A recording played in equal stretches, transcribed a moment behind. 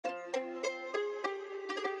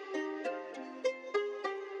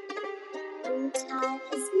Thuta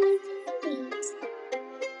is my beat.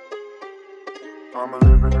 I'm a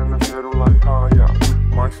living in the shadow like Haya.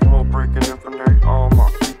 My slow breaking infinite armor.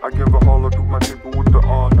 I give a holler to my people with the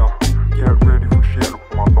honor. Get ready for shadow,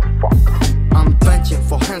 motherfucker. I'm vengeance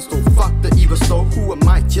for hands, so fuck the evil soul. Who am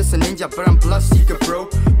I? Just a ninja, but I'm blood seeker, bro.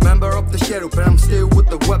 Member of the shadow, but I'm still with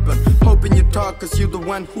the weapon. Hoping you talk, cause you the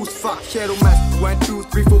one who's fucked. Shadow mask, 1, 2,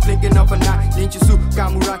 3, 4, blinking up a night. Ninjutsu,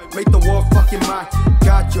 Kamurai, make the world fucking mine.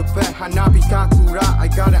 Got your back, Hanabi Kakura. I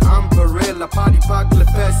got an umbrella, party park,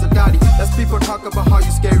 Lepesadadi. That's people talk about how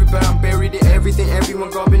you scary, but I'm buried in everything. Everyone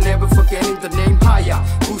got me, never forgetting the name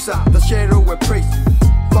Hayabusa, the shadow we praise.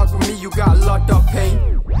 Fuck with me, you got a lot of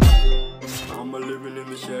pain. I'm a living in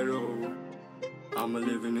the shadow. I'm a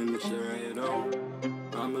living in the shadow.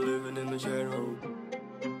 I'm a living in the shadow.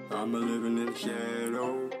 I'm a living in the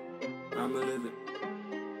shadow. I'm a living.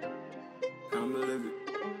 I'm a living.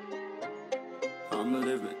 I'm a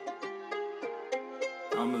living.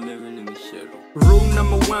 I'm a living in the shadow. Rule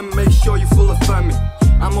number 1, make sure you're full of famine.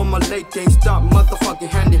 I'm on my late game, stop motherfucking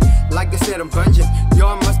handing. Like I said, I'm vengeance,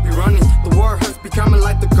 y'all must be running. The war has becoming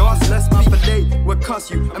like the gods. Let's be late, will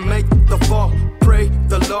cost you and make the fall. Pray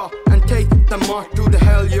the law and take the mark to the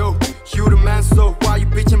hell, yo. Shoot a man, so why you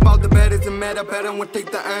bitching about the bad? Isn't matter, better when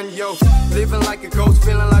take the end, yo. Living like a ghost,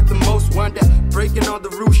 feeling like the most wanted. Breaking all the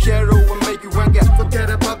rules, shadow will make you wank it.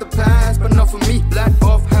 Forget about the past, but not for me. Black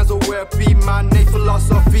off, hands will wear be my name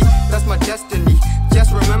philosophy. That's my destiny.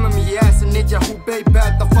 Just remember me as a ninja who bay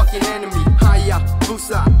back the fucking enemy.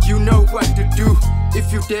 Hayabusa, you know what to do.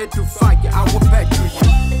 If you dare to fight, I will back to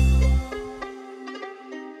you.